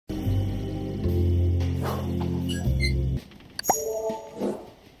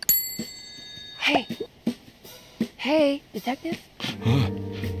Hey, detective?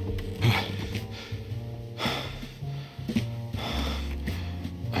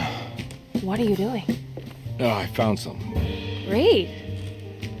 What are you doing? Oh, I found something. Great.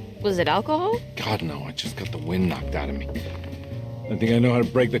 Was it alcohol? God, no, I just got the wind knocked out of me. I think I know how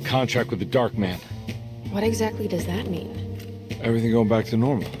to break the contract with the Dark Man. What exactly does that mean? Everything going back to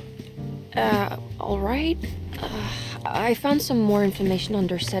normal. All right. I found some more information on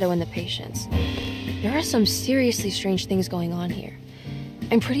Derceto and the patients. There are some seriously strange things going on here.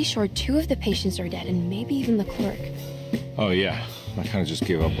 I'm pretty sure 2 of the patients are dead, and maybe even the clerk. Oh, yeah. I kind of just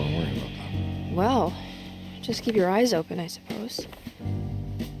gave up on worrying about that. Well, just keep your eyes open, I suppose.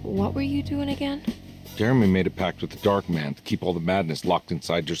 What were you doing again? Jeremy made a pact with the Dark Man to keep all the madness locked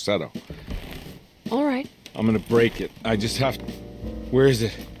inside Derceto. All right. I'm gonna break it. I just have to... Where is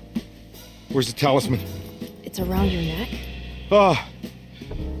it? Where's the talisman? It's around your neck? Ah!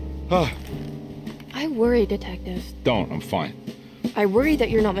 Ah! I worry, Detective. Don't, I'm fine. I worry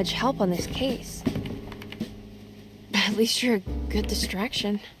that you're not much help on this case. At least you're a good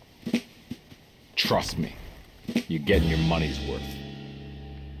distraction. Trust me. You're getting your money's worth.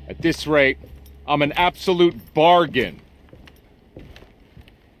 At this rate, I'm an absolute bargain.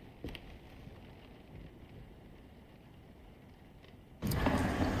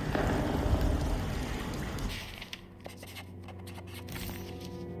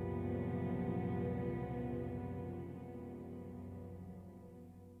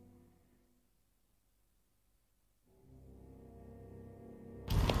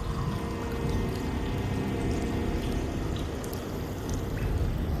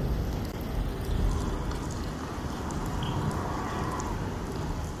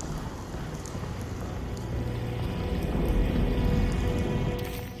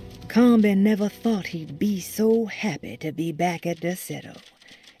 Combe never thought he'd be so happy to be back at Derceto.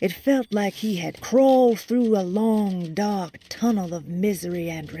 It felt like he had crawled through a long, dark tunnel of misery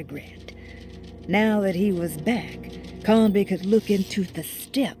and regret. Now that he was back, Combe could look into the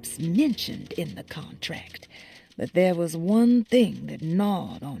steps mentioned in the contract. But there was one thing that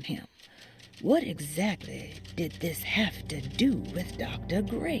gnawed on him. What exactly did this have to do with Dr.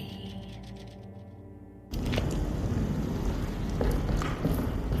 Gray?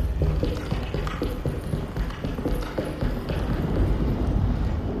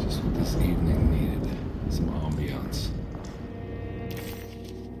 Just what this evening needed. Some ambiance.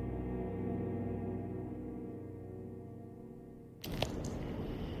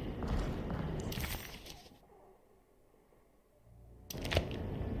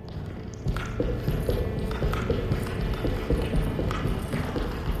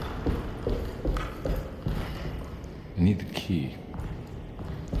 I need the key.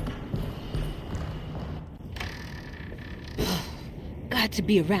 Got to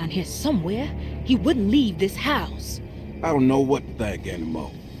be around here somewhere. He wouldn't leave this house. I don't know what to think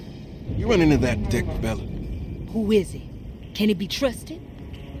anymore. You run into that detective fella? Who is he? Can he be trusted?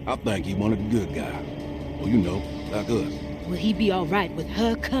 I think he one of the good guys. Well, you know, like us. Will he be all right with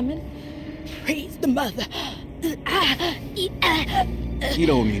her coming? Praise the mother. He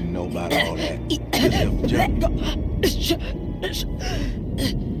don't need to know about all that. Just help Jack.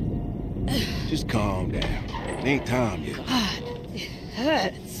 Just calm down. It ain't time yet. God, it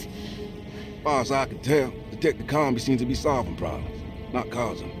hurts. As far as I can tell, Detective Combe seems to be solving problems, not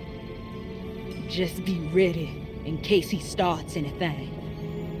causing them. Just be ready in case he starts anything.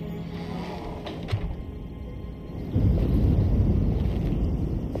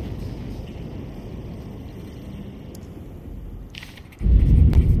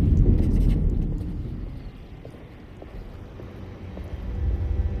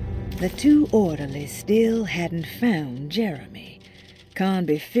 The 2 orderlies still hadn't found Jeremy.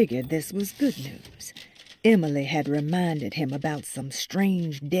 Combe figured this was good news. Emily had reminded him about some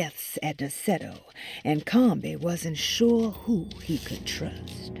strange deaths at Derceto, and Combe wasn't sure who he could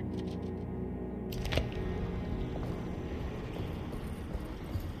trust.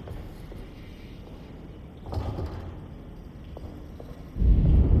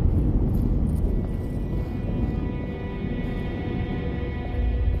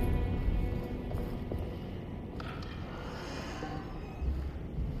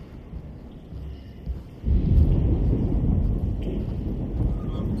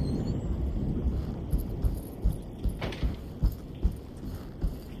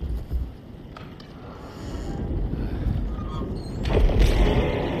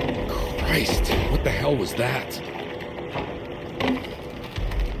 Christ, what the hell was that?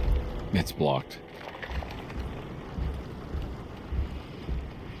 It's blocked.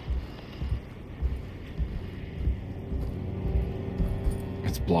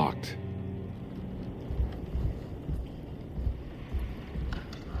 It's blocked.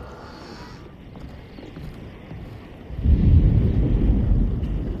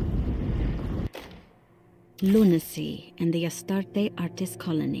 Lunacy and the Astarte Artist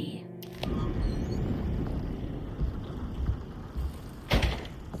Colony.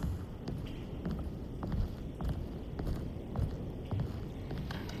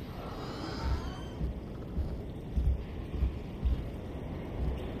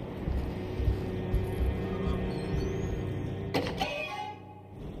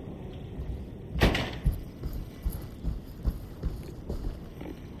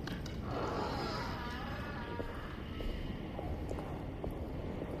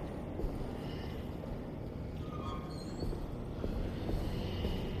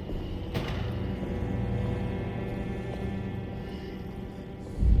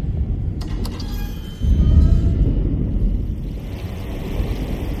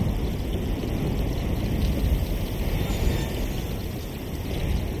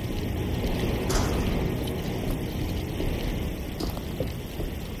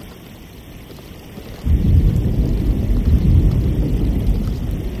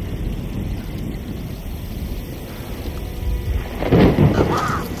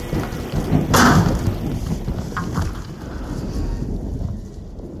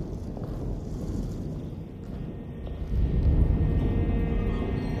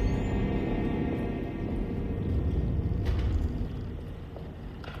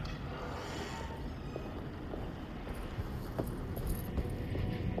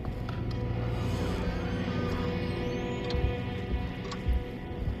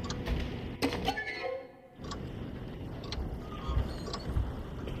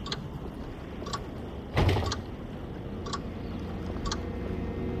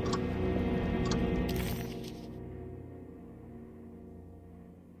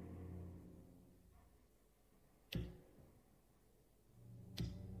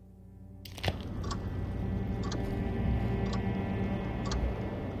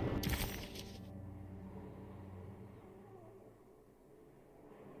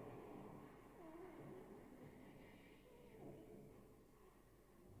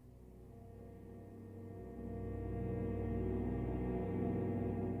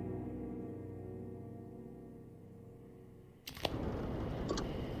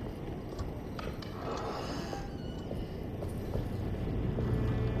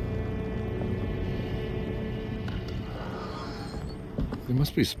 There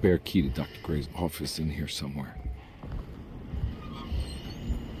must be a spare key to Dr. Gray's office in here somewhere.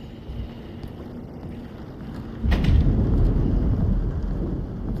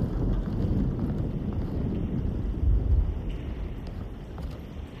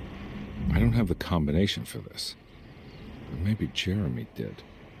 I don't have the combination for this, but maybe Jeremy did.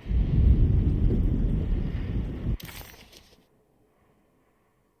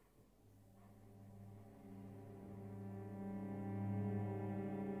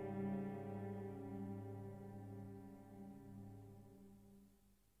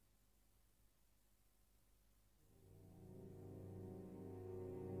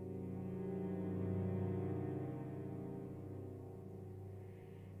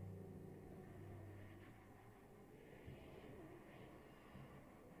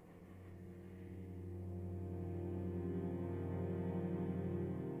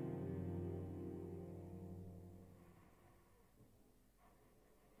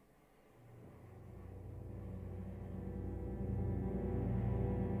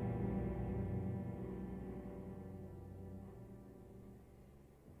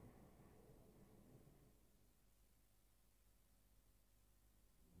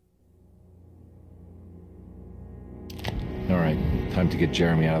 All right, time to get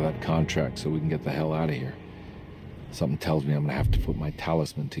Jeremy out of that contract so we can get the hell out of here. Something tells me I'm gonna have to put my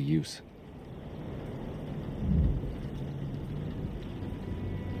talisman to use.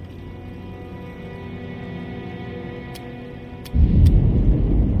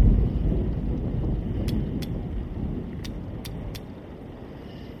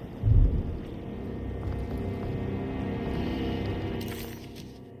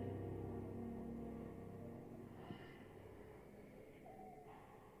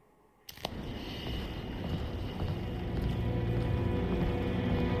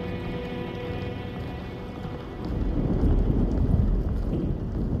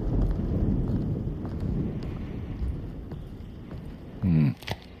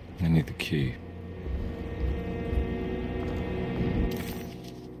 I need the key.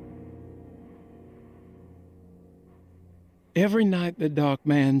 Every night the dark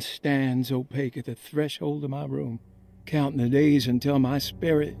man stands opaque at the threshold of my room, counting the days until my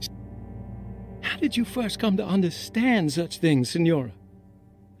spirit... How did you first come to understand such things, Senora?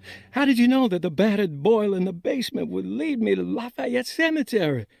 How did you know that the battered boil in the basement would lead me to Lafayette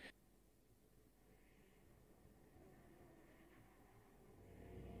Cemetery?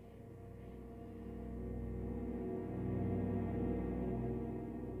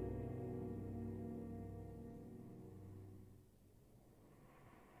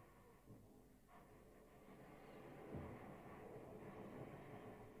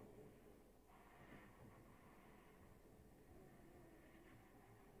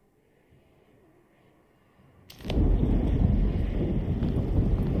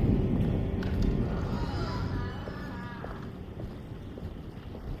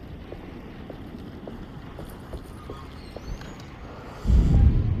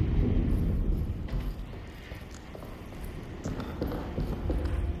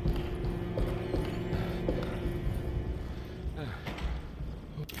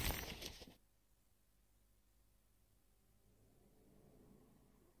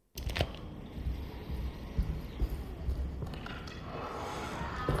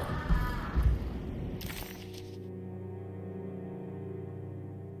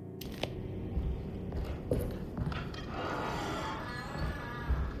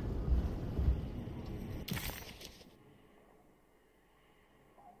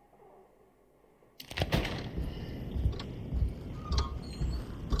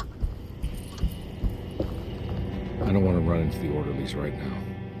 run into the orderlies right now.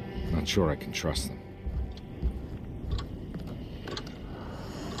 Not sure I can trust them.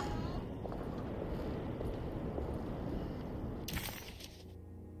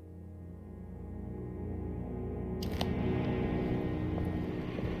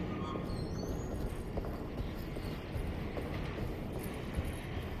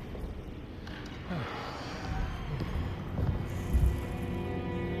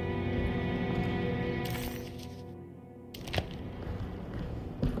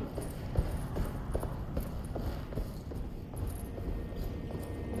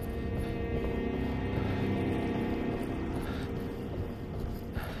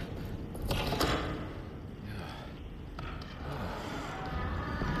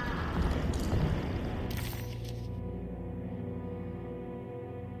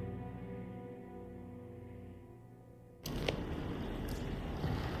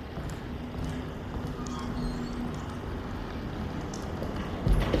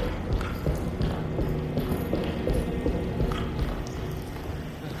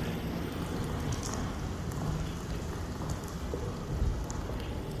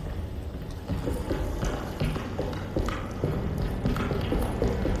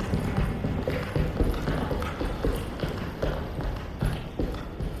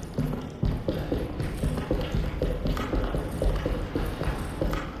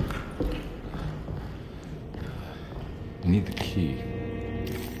 I need the key.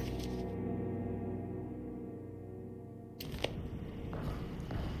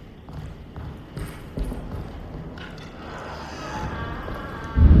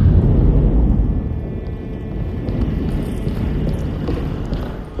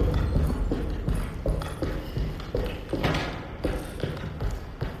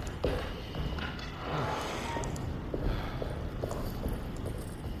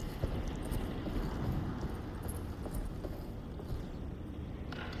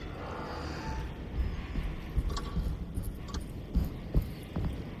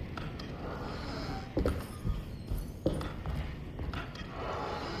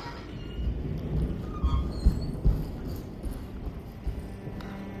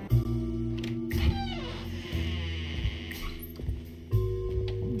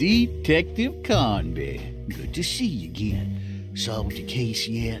 Detective Conby. Good to see you again. Solved your case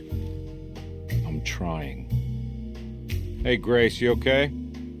yet? I'm trying. Hey, Grace, you okay?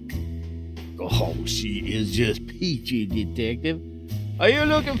 Oh, she is just peachy, Detective. Are you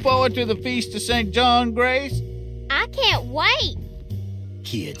looking forward to the Feast of St. John, Grace? I can't wait.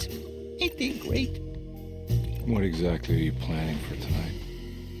 Kids, ain't they great? What exactly are you planning for tonight?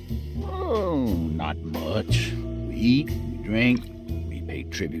 Oh, not much. We eat, we drink, we pay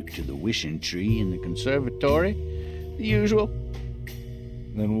tribute to the wishing tree in the conservatory. The usual.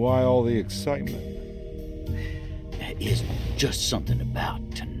 Then why all the excitement? There is just something about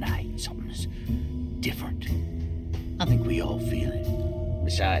tonight. Something's different. I think we all feel it.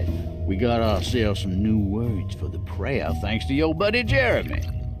 Besides, we got ourselves some new words for the prayer thanks to your buddy Jeremy.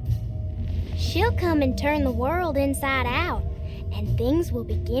 She'll come and turn the world inside out, and things will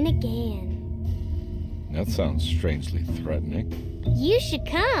begin again. That sounds strangely threatening. You should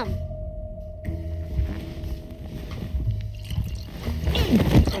come.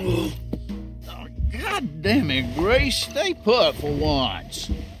 Oh, God damn it, Grace. Stay put for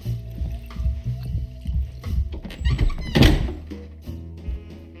once.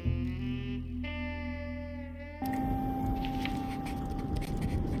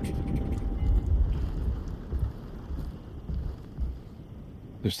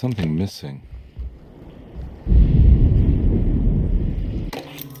 There's something missing.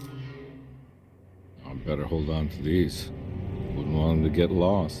 I better hold on to these. Wouldn't want them to get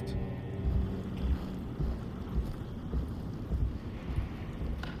lost.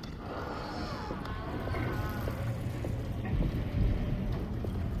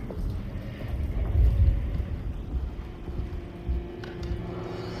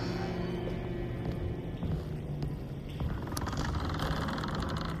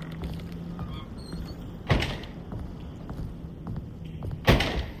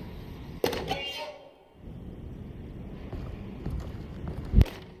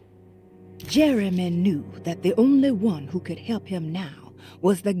 Jeremy knew that the only one who could help him now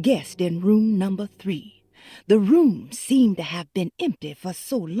was the guest in room number 3. The room seemed to have been empty for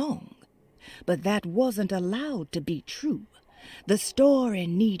so long. But that wasn't allowed to be true. The story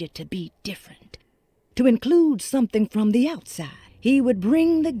needed to be different. To include something from the outside, he would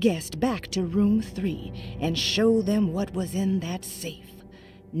bring the guest back to room 3 and show them what was in that safe.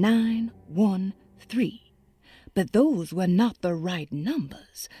 913. But those were not the right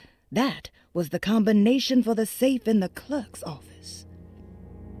numbers. That was the combination for the safe in the clerk's office.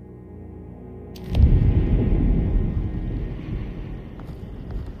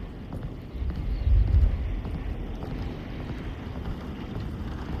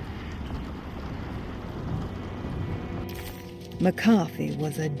 McCarthy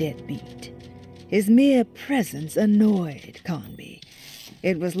was a deadbeat. His mere presence annoyed Conby.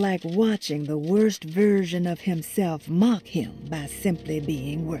 It was like watching the worst version of himself mock him by simply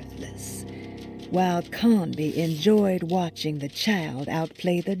being worthless. While Conby enjoyed watching the child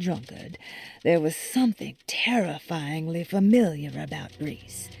outplay the drunkard, there was something terrifyingly familiar about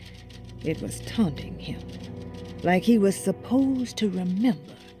Grease. It was taunting him, like he was supposed to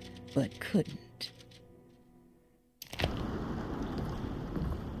remember, but couldn't.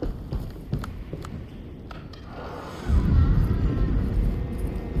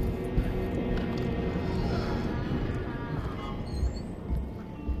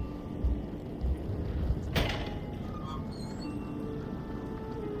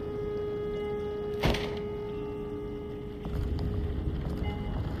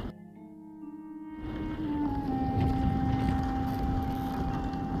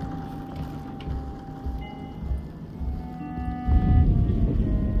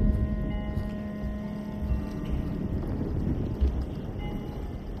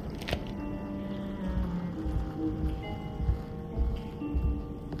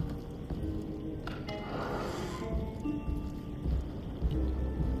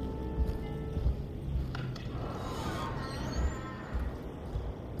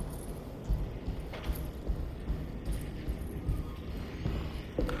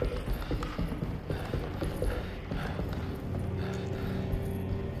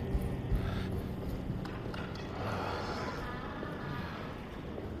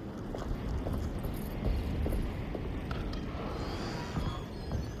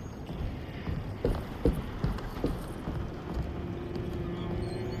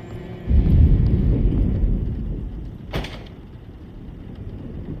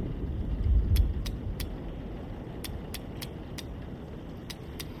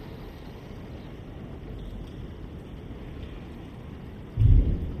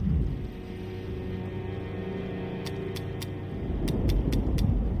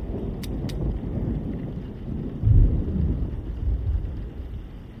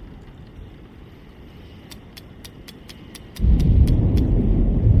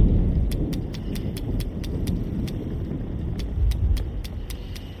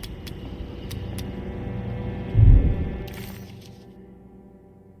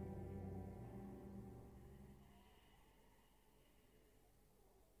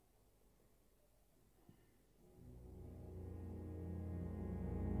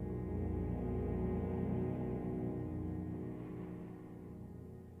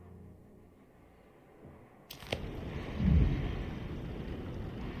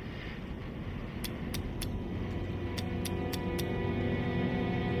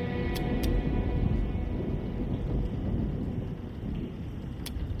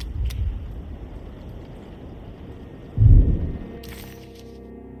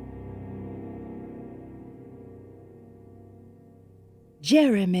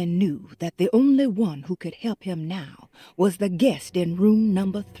 Jeremy knew that the only one who could help him now was the guest in room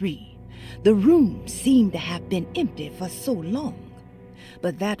number 3. The room seemed to have been empty for so long.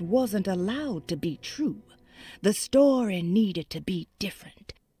 But that wasn't allowed to be true. The story needed to be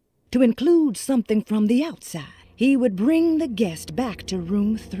different. To include something from the outside, he would bring the guest back to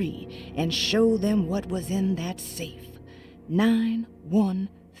room 3 and show them what was in that safe.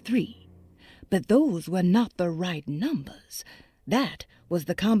 913. But those were not the right numbers. That was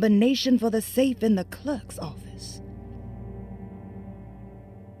the combination for the safe in the clerk's office.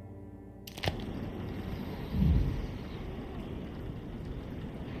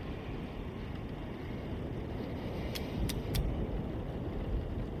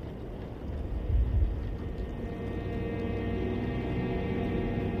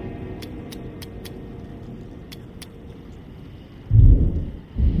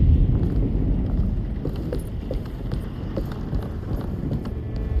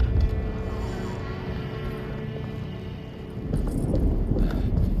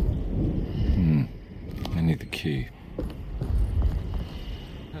 Key.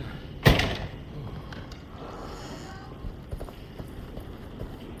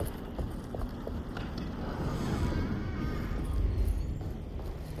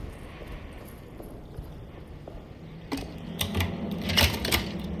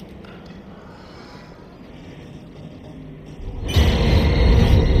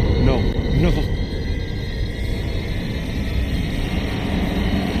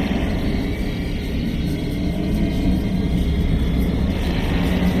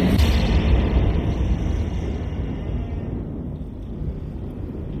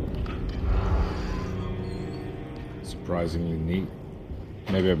 Surprisingly neat.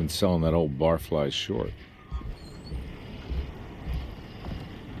 Maybe I've been selling that old barfly short.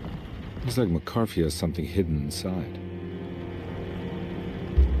 Looks like McCarthy has something hidden inside.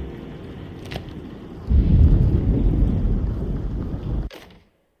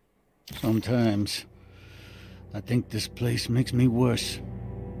 Sometimes I think this place makes me worse.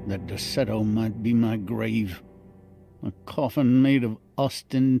 That Derceto might be my grave. A coffin made of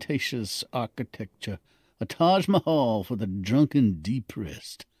ostentatious architecture. A Taj Mahal for the drunken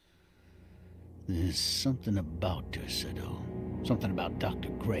depressed. There's something about Derceto. Something about Dr.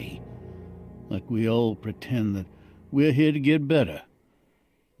 Gray. Like we all pretend that we're here to get better,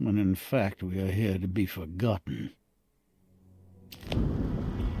 when in fact we are here to be forgotten.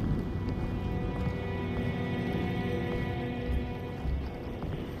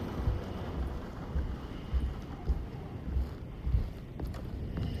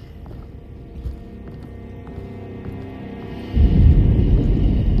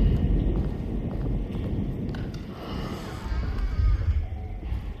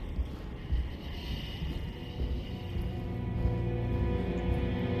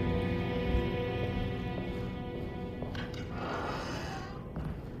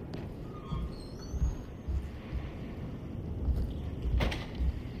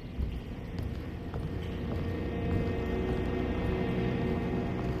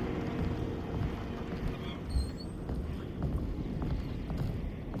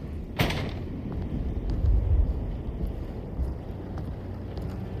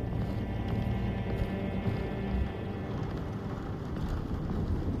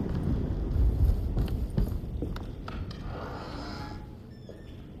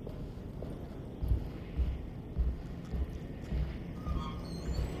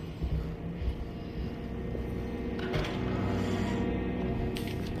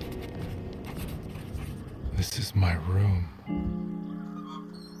 This is my room.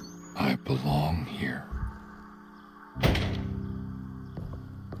 I belong here.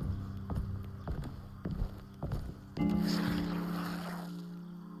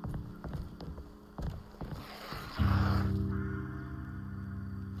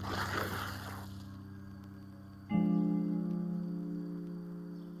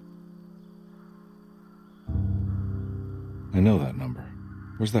 I know that number.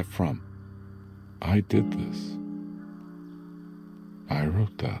 Where's that from? I did this. I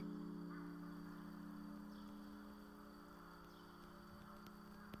wrote that.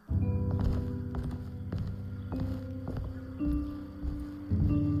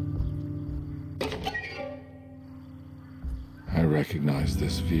 I recognize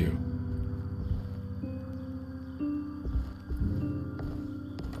this view.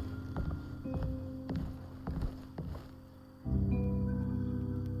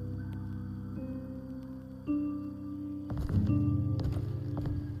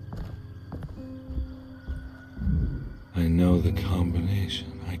 I know the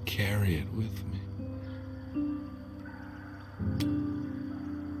combination. I carry it with me.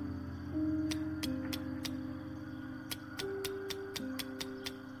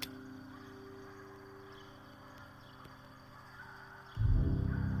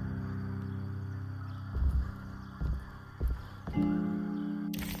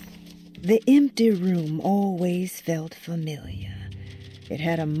 The empty room always felt familiar. It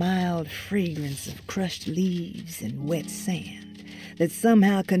had a mild fragrance of crushed leaves and wet sand that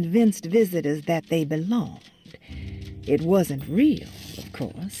somehow convinced visitors that they belonged. It wasn't real, of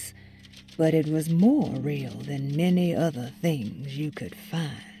course, but it was more real than many other things you could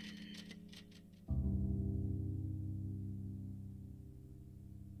find.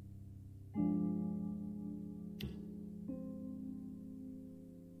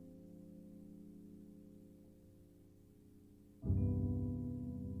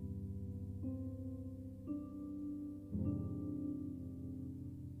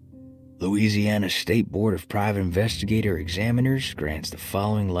 Louisiana State Board of Private Investigator Examiners grants the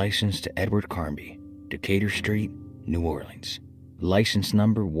following license to Edward Carnby, Decatur Street, New Orleans. License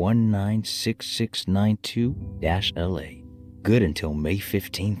number 196692-LA. Good until May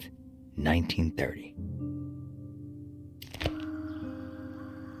 15th, 1930.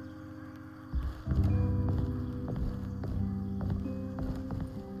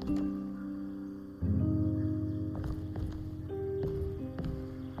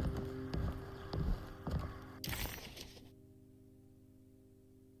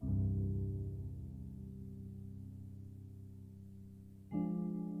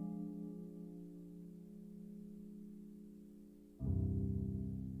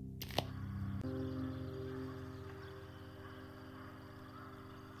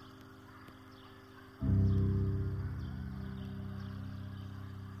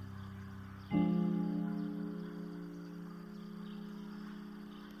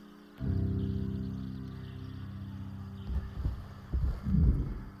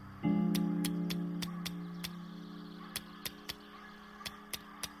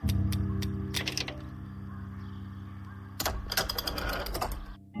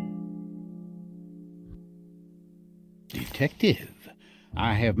 detective.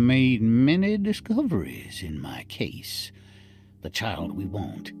 I have made many discoveries in my case. The child we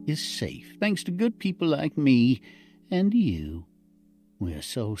want is safe, thanks to good people like me and you. We're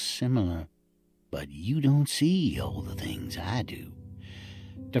so similar, but you don't see all the things I do.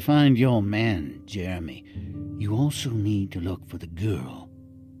 To find your man, Jeremy, you also need to look for the girl.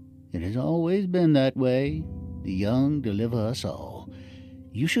 It has always been that way. The young deliver us all.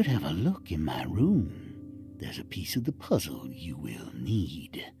 You should have a look in my room. There's a piece of the puzzle you will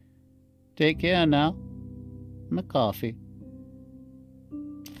need. Take care now. My coffee.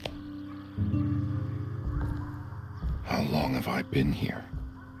 How long have I been here?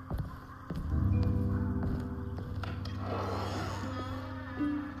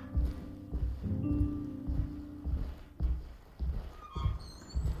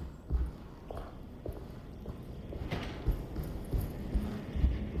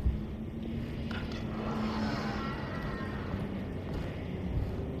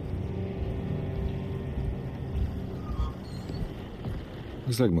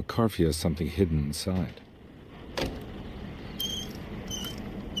 Looks like McCarthy has something hidden inside.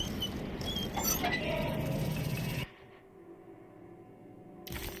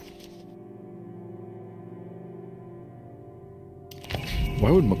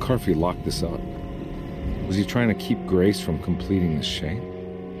 Why would McCarthy lock this up? Was he trying to keep Grace from completing the shape?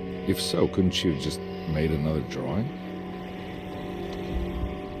 If so, couldn't she have just made another drawing?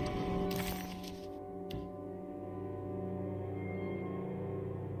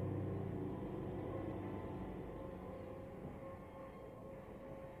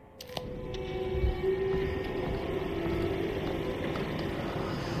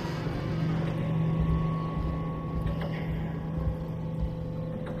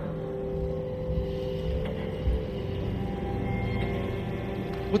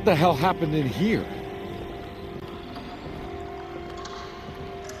 What the hell happened in here?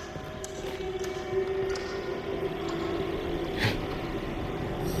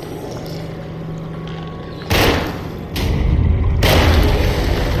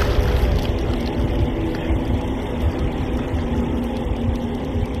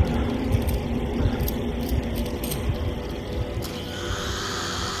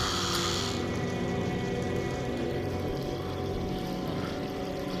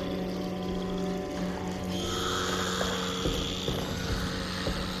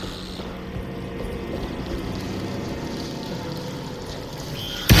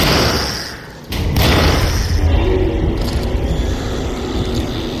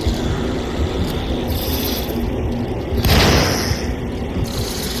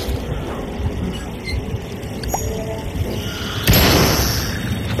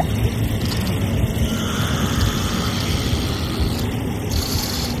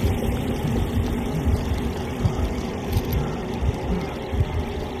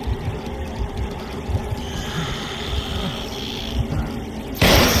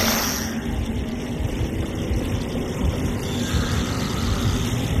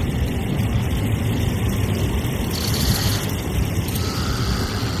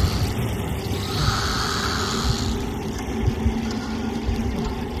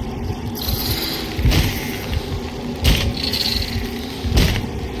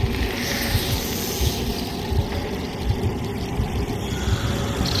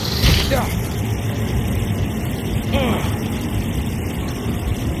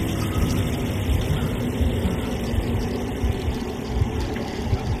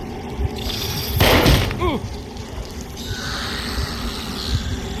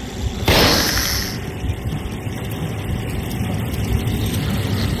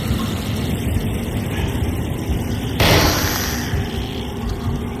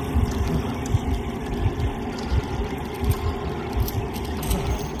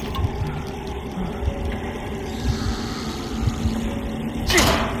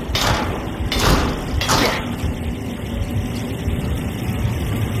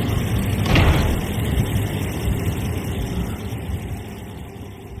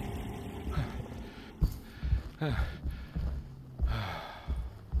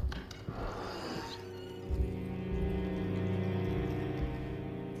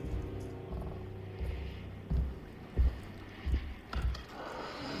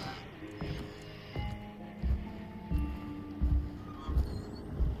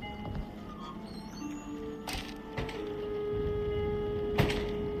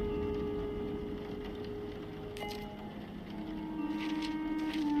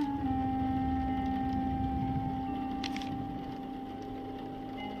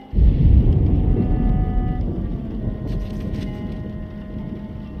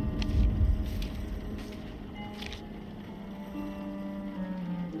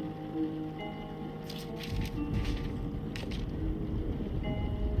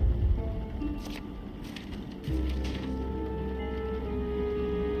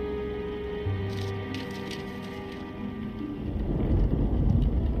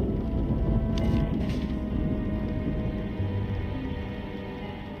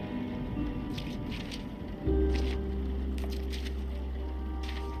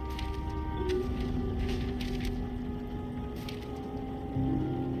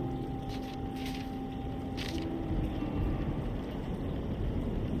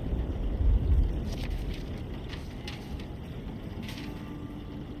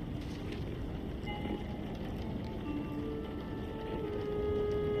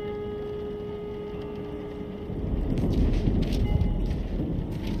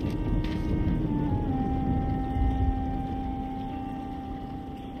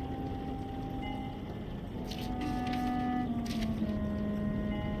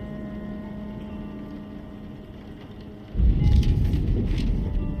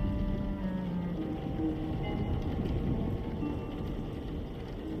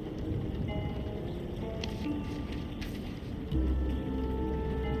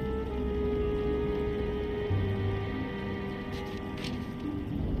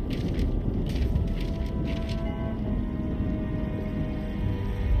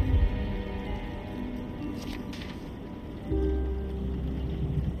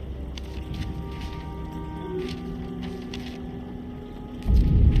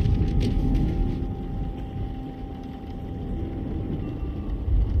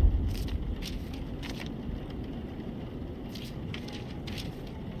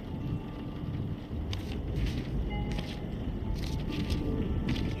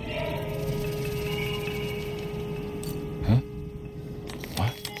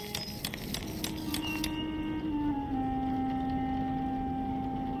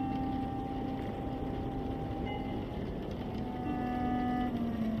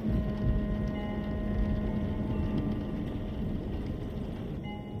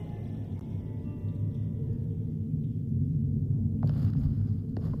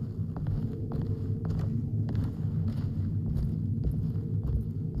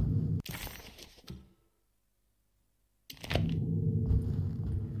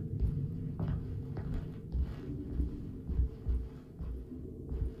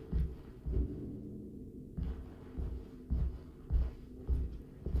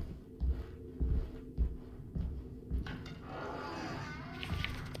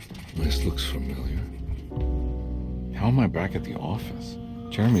 This looks familiar. How am I back at the office?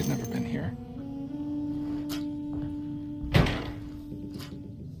 Jeremy's never been here.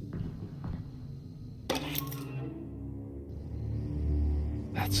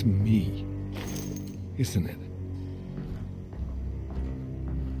 That's me, isn't it?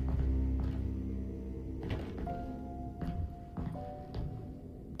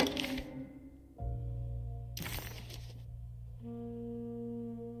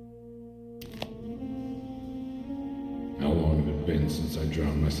 Since I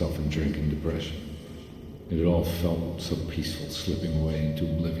drowned myself in drink and depression. It had all felt so peaceful, slipping away into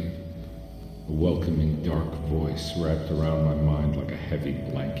oblivion. A welcoming, dark voice wrapped around my mind like a heavy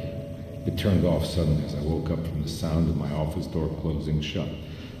blanket. It turned off suddenly as I woke up from the sound of my office door closing shut.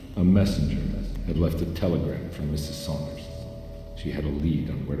 A messenger had left a telegram from Mrs. Saunders. She had a lead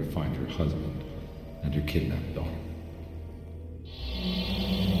on where to find her husband and her kidnapped daughter.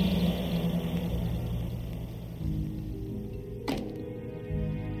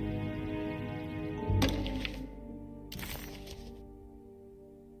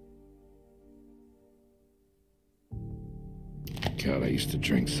 God, I used to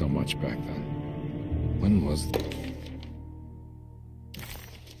drink so much back then. When was that?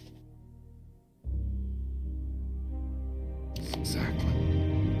 Exactly.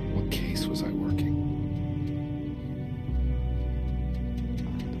 What case was I working?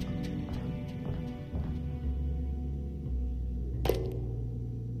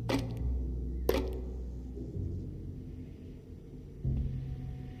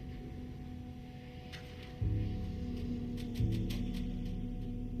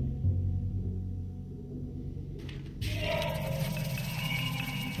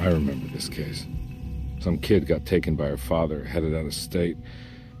 I remember this case. Some kid got taken by her father, headed out of state,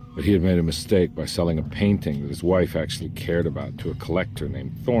 but he had made a mistake by selling a painting that his wife actually cared about to a collector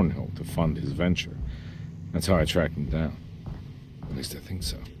named Thornhill to fund his venture. That's how I tracked him down. At least I think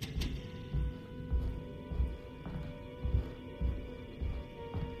so.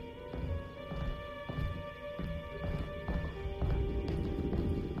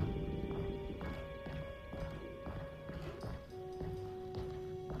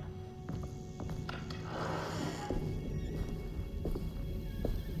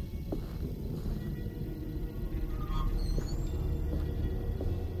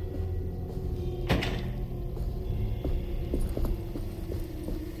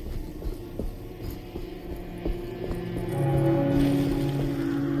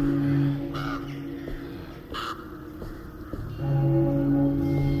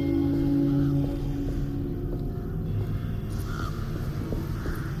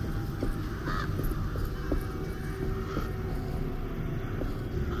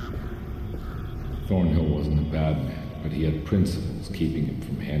 Thornhill wasn't a bad man, but he had principles keeping him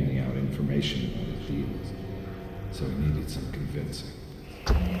from handing out information about his deals. So he needed some convincing.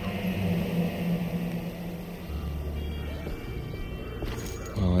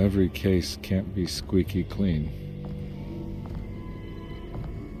 Well, every case can't be squeaky clean.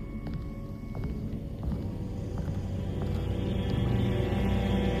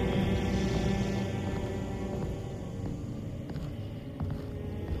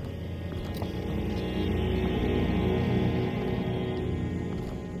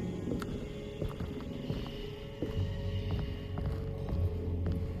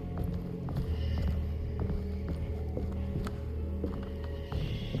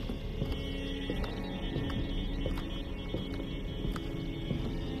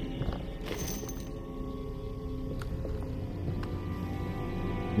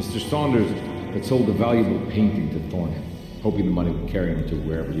 Mr. Saunders had sold a valuable painting to Thornhill, hoping the money would carry him to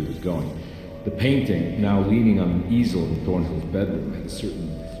wherever he was going. The painting, now leaning on an easel in Thornhill's bedroom, had a certain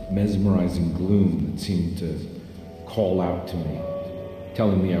mesmerizing gloom that seemed to call out to me,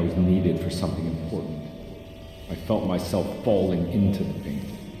 telling me I was needed for something important. I felt myself falling into the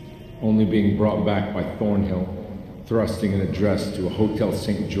painting, only being brought back by Thornhill, thrusting an address to a Hotel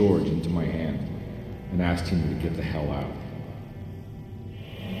St. George into my hand and asking me to get the hell out.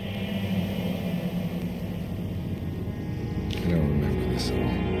 I don't remember this at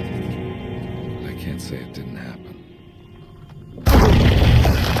all, but I can't say it didn't happen.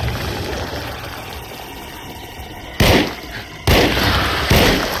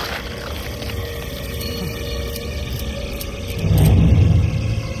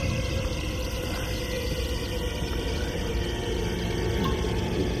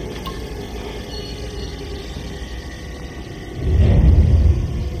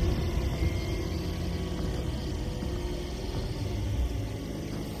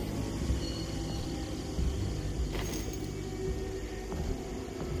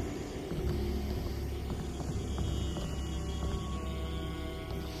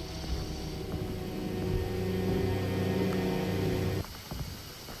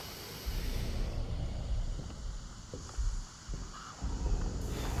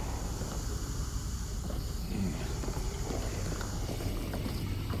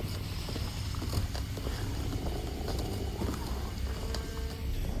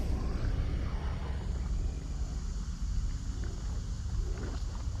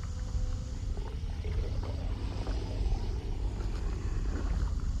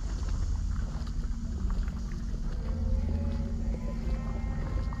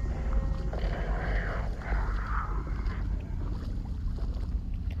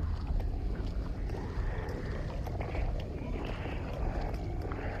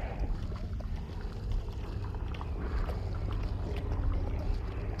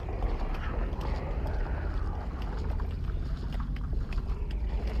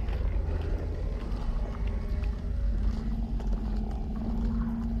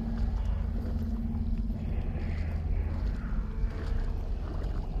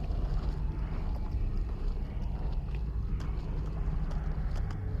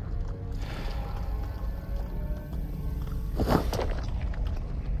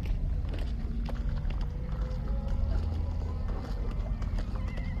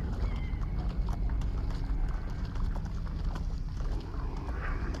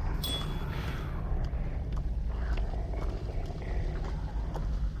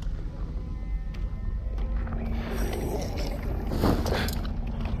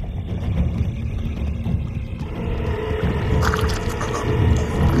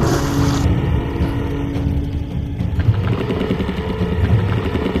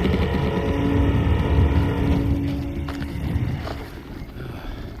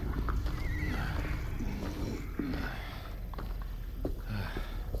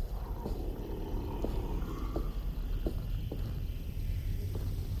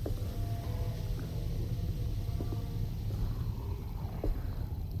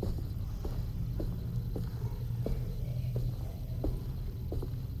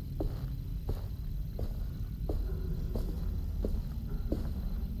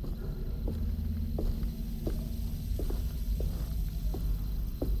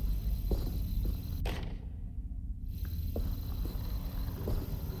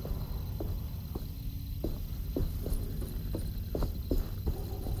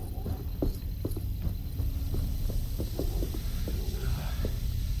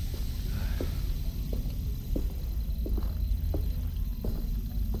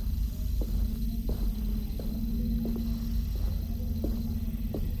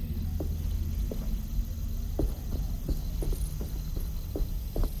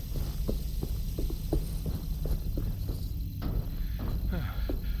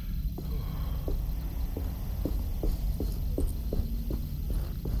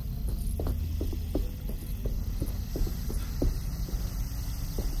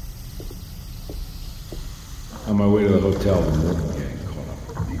 my way to the hotel, the Morton gang caught up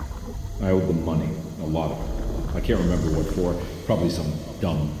with me. I owed them money, a lot of it. I can't remember what for. Probably some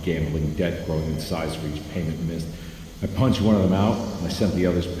dumb gambling debt growing in size for each payment missed. I punched one of them out, and I sent the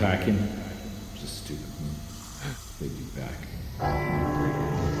others packing. It was a stupid move. They'd be back.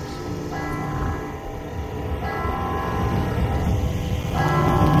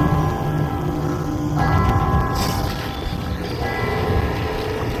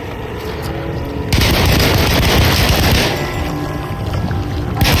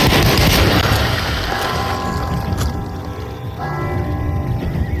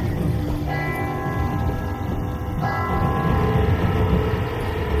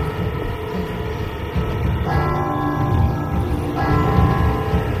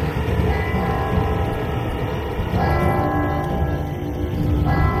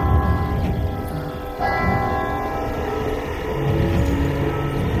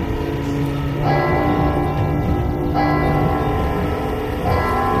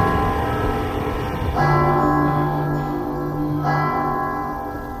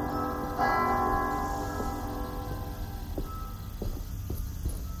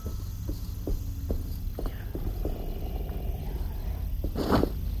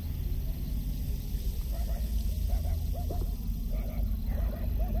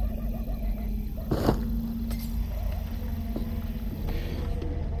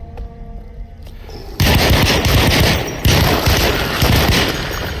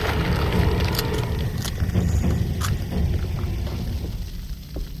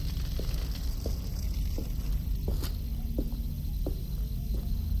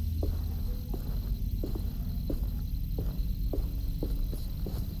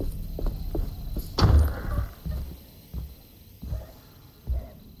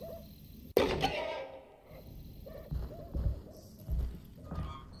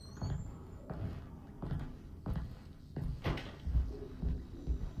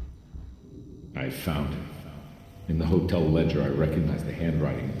 I found him. In the hotel ledger, I recognized the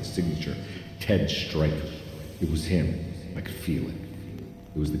handwriting of the signature, Ted Stryker. It was him. I could feel it.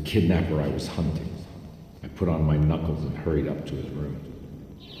 It was the kidnapper I was hunting. I put on my knuckles and hurried up to his room.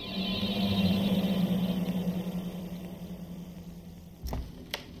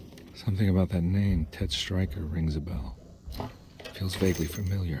 Something about that name, Ted Stryker, rings a bell. Feels vaguely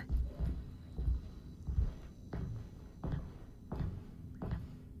familiar.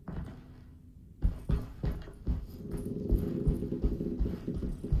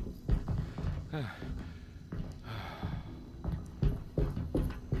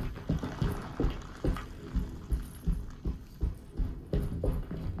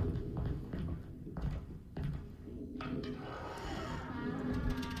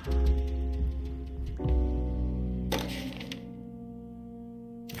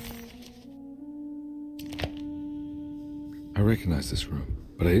 I recognize this room,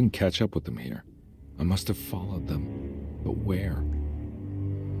 but I didn't catch up with them here. I must have followed them, but where?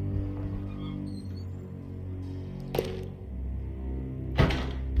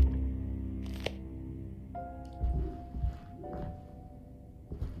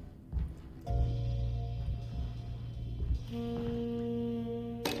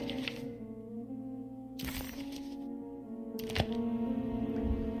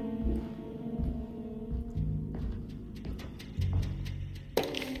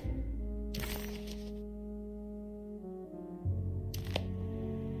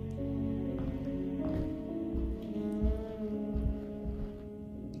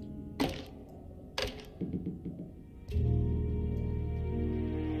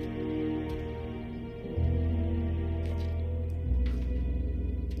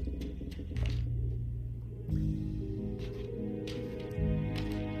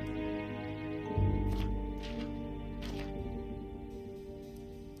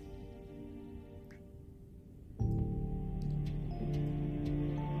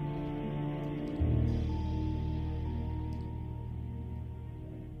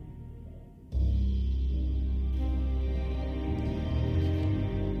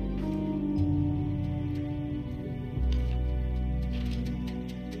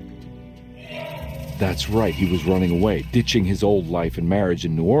 That's right, he was running away, ditching his old life and marriage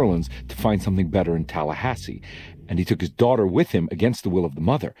in New Orleans to find something better in Tallahassee. And he took his daughter with him against the will of the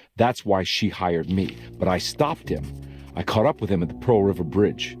mother. That's why she hired me. But I stopped him. I caught up with him at the Pearl River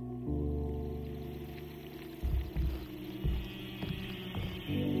Bridge.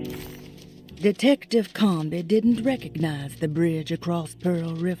 Detective Comby didn't recognize the bridge across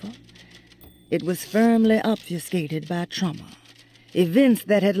Pearl River. It was firmly obfuscated by trauma, events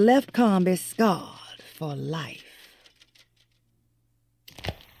that had left Comby scarred for life.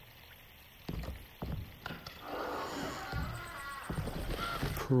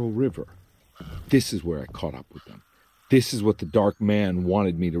 Pearl River. This is where I caught up with them. This is what the Dark Man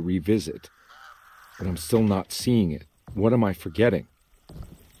wanted me to revisit. But I'm still not seeing it. What am I forgetting?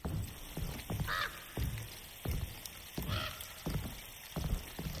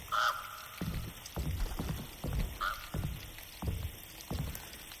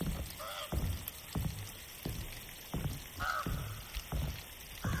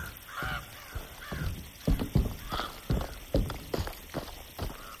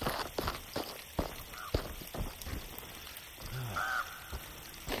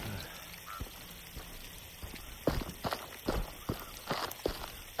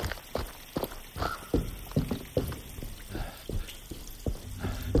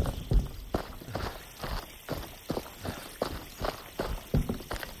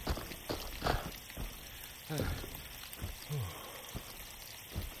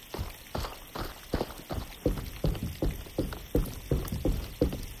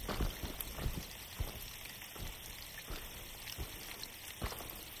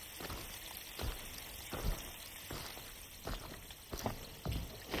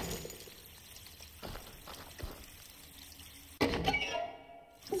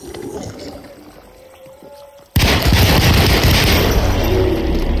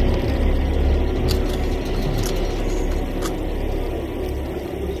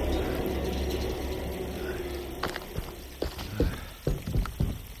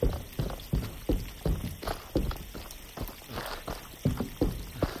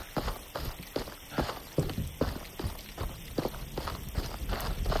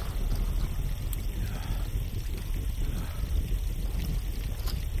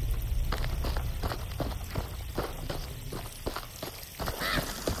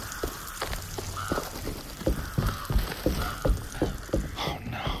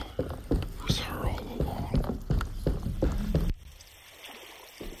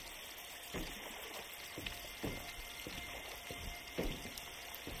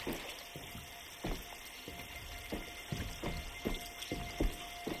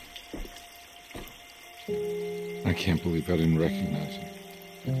 I can't believe I didn't recognize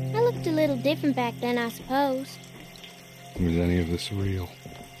him. I looked a little different back then, I suppose. Was any of this real?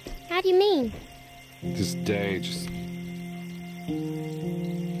 How do you mean? This day, just...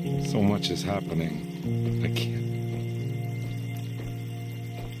 so much is happening. I can't...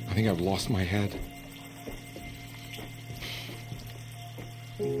 I think I've lost my head.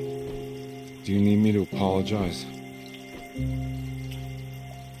 Do you need me to apologize?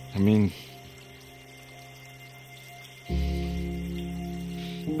 I mean...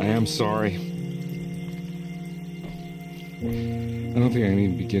 I am sorry. I don't think I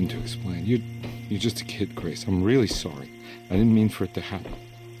need to begin to explain. You're just a kid, Grace. I'm really sorry. I didn't mean for it to happen.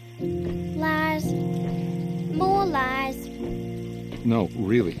 Lies. More lies. No,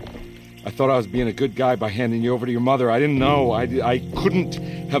 really. I thought I was being a good guy by handing you over to your mother. I didn't know. I couldn't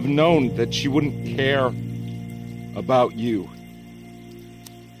have known that she wouldn't care about you.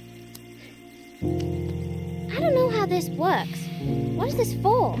 I don't know how this works. What is this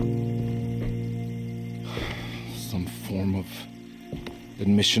for? Some form of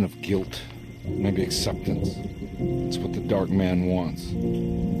admission of guilt. Maybe acceptance. It's what the Dark Man wants.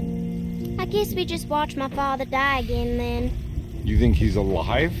 I guess we just watch my father die again then. You think he's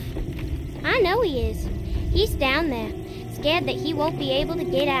alive? I know he is. He's down there, scared that he won't be able to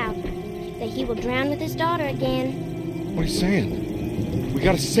get out. That he will drown with his daughter again. What are you saying? We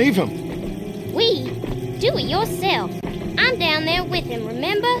gotta save him. We? Do it yourself. I'm down there with him,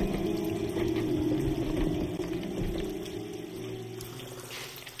 remember?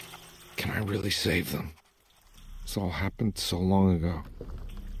 Can I really save them? This all happened so long ago.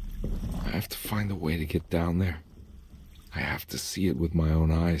 I have to find a way to get down there. I have to see it with my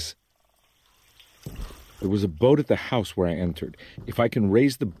own eyes. There was a boat at the house where I entered. If I can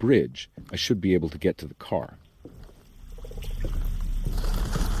raise the bridge, I should be able to get to the car.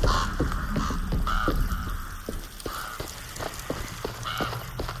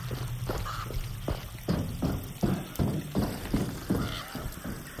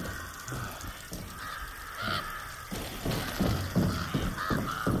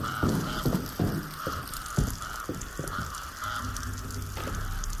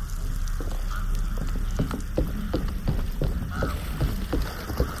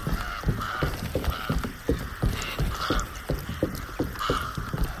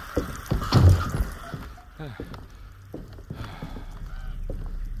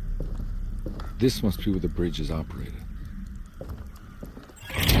 This must be where the bridge is operated.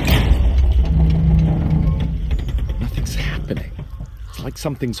 Nothing's happening. It's like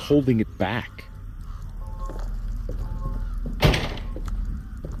something's holding it back.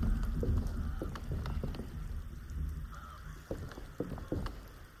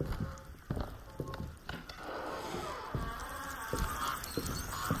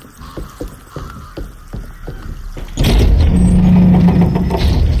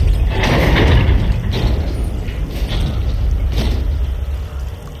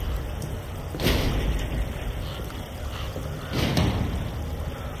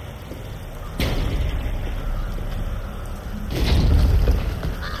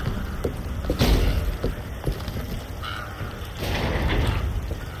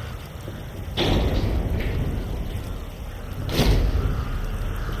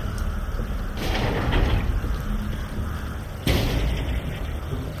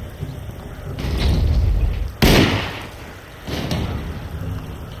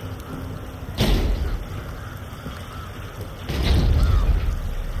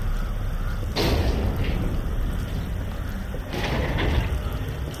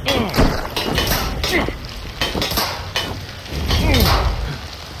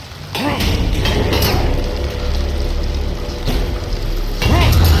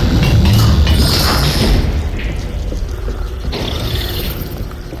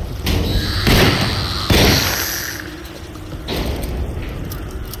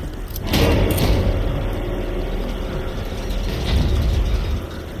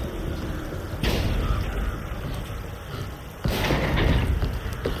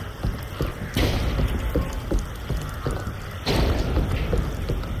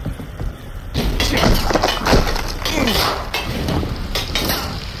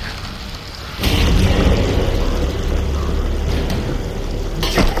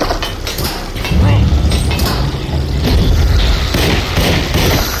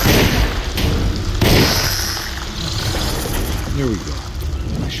 Here we go.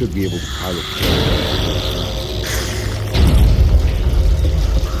 I should be able to pilot the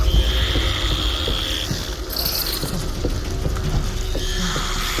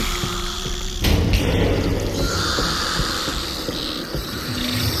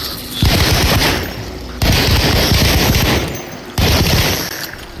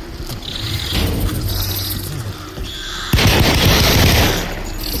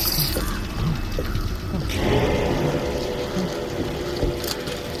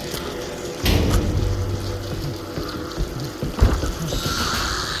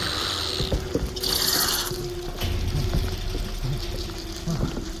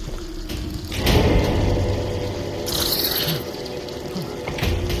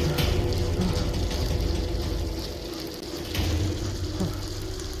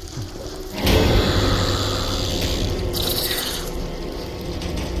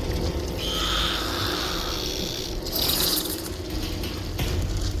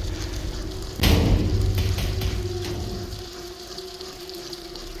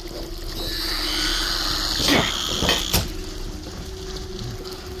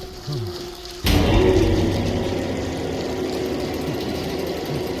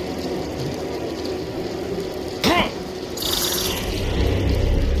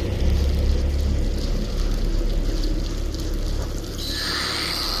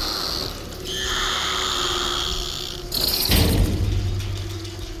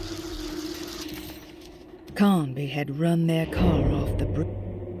Carnby had run their car off the bridge.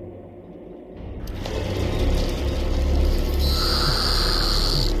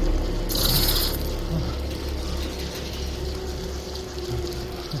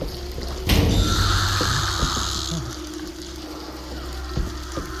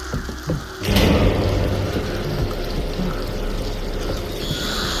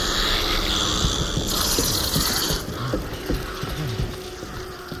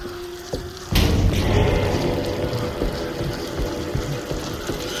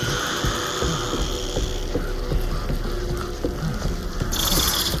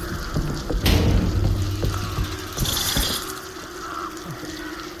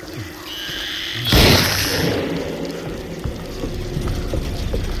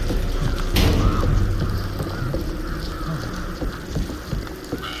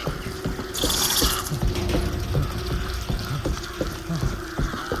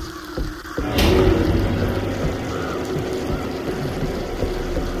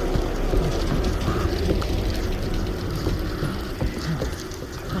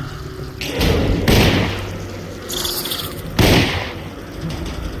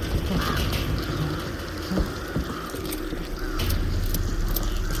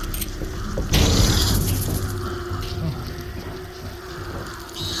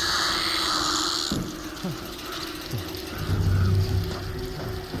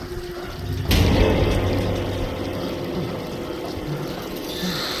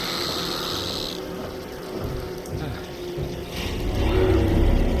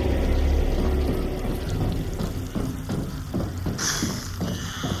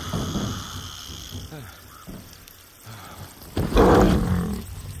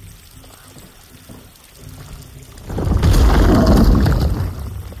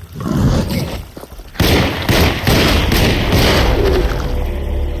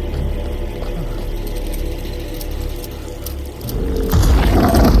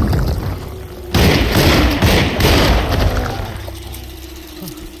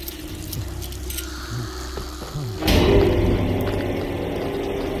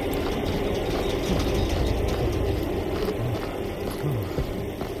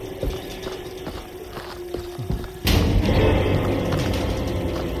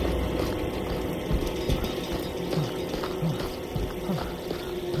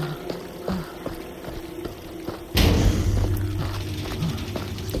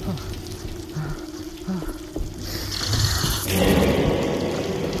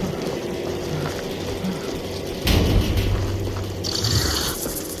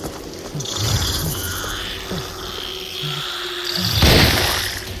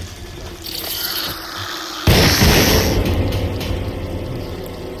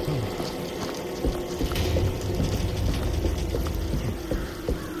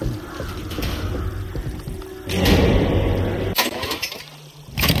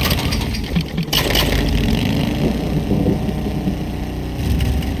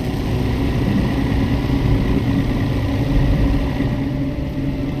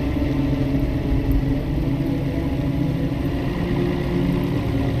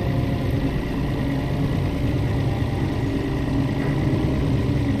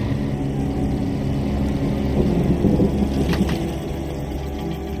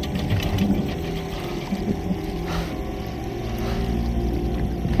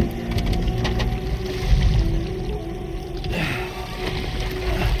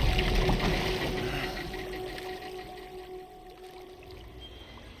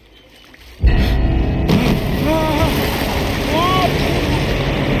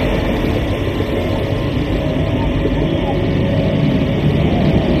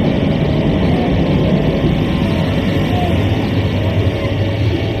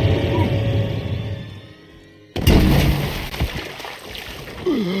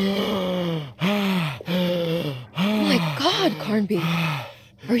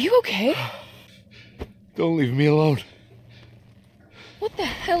 Are you okay? Don't leave me alone. What the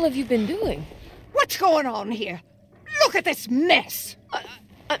hell have you been doing? What's going on here? Look at this mess!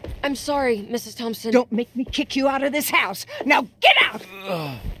 I'm sorry, Mrs. Thompson. Don't make me kick you out of this house. Now get out!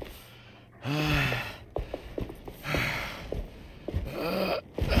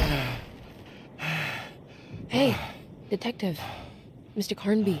 Hey, Detective. Mr.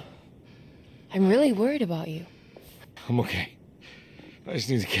 Carnby. I'm really worried about you. I'm okay. I just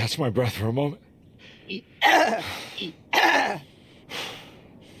need to catch my breath for a moment.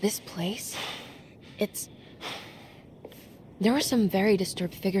 This place? There are some very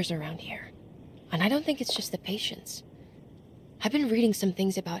disturbed figures around here. And I don't think it's just the patients. I've been reading some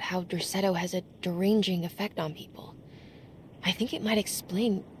things about how Derceto has a deranging effect on people. I think it might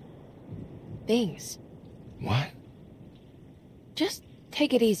explain things. What? Just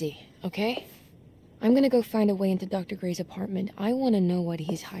take it easy, okay? I'm gonna go find a way into Dr. Gray's apartment. I want to know what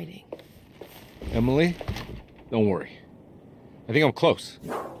he's hiding. Emily, don't worry. I think I'm close.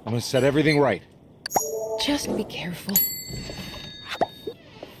 I'm gonna set everything right. Just be careful.